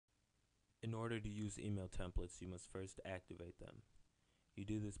In order to use email templates, you must first activate them. You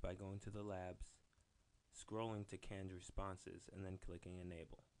do this by going to the labs, scrolling to canned responses, and then clicking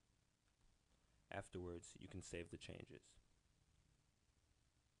Enable. Afterwards, you can save the changes.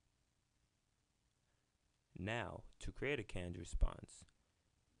 Now, to create a canned response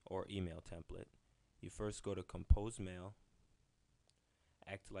or email template, you first go to Compose Mail,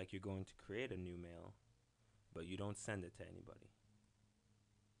 act like you're going to create a new mail, but you don't send it to anybody.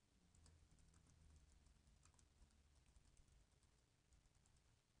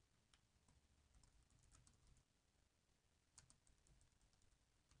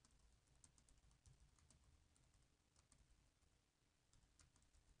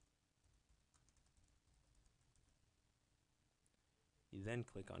 You then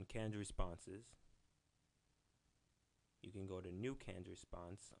click on Canned Responses. You can go to New Canned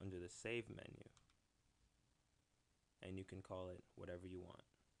Response under the Save menu, and you can call it whatever you want.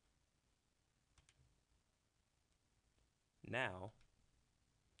 Now,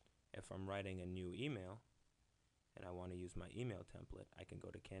 if I'm writing a new email and I want to use my email template, I can go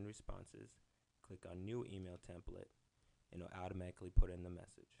to Canned Responses, click on New Email Template, and it'll automatically put in the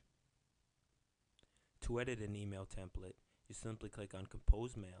message. To edit an email template, you simply click on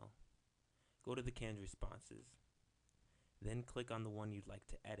Compose Mail, go to the Canned Responses, then click on the one you'd like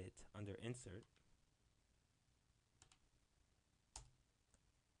to edit under Insert,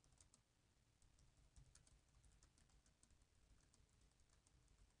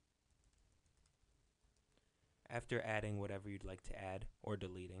 after adding whatever you'd like to add or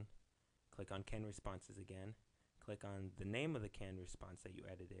deleting, click on Canned Responses again, click on the name of the canned response that you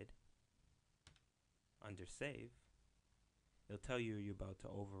edited. Under Save, it'll tell you you're about to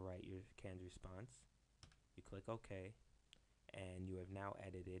overwrite your canned response. You click OK, and you have now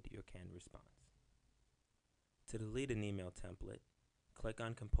edited your canned response. To delete an email template, click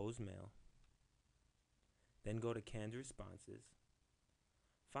on Compose Mail, then go to Canned Responses,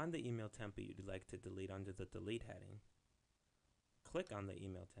 find the email template you'd like to delete under the Delete heading, click on the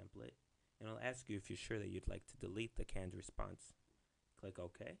email template, and it'll ask you if you're sure that you'd like to delete the canned response. Click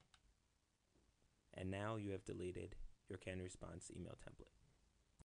OK, and now you have deleted your canned response email template.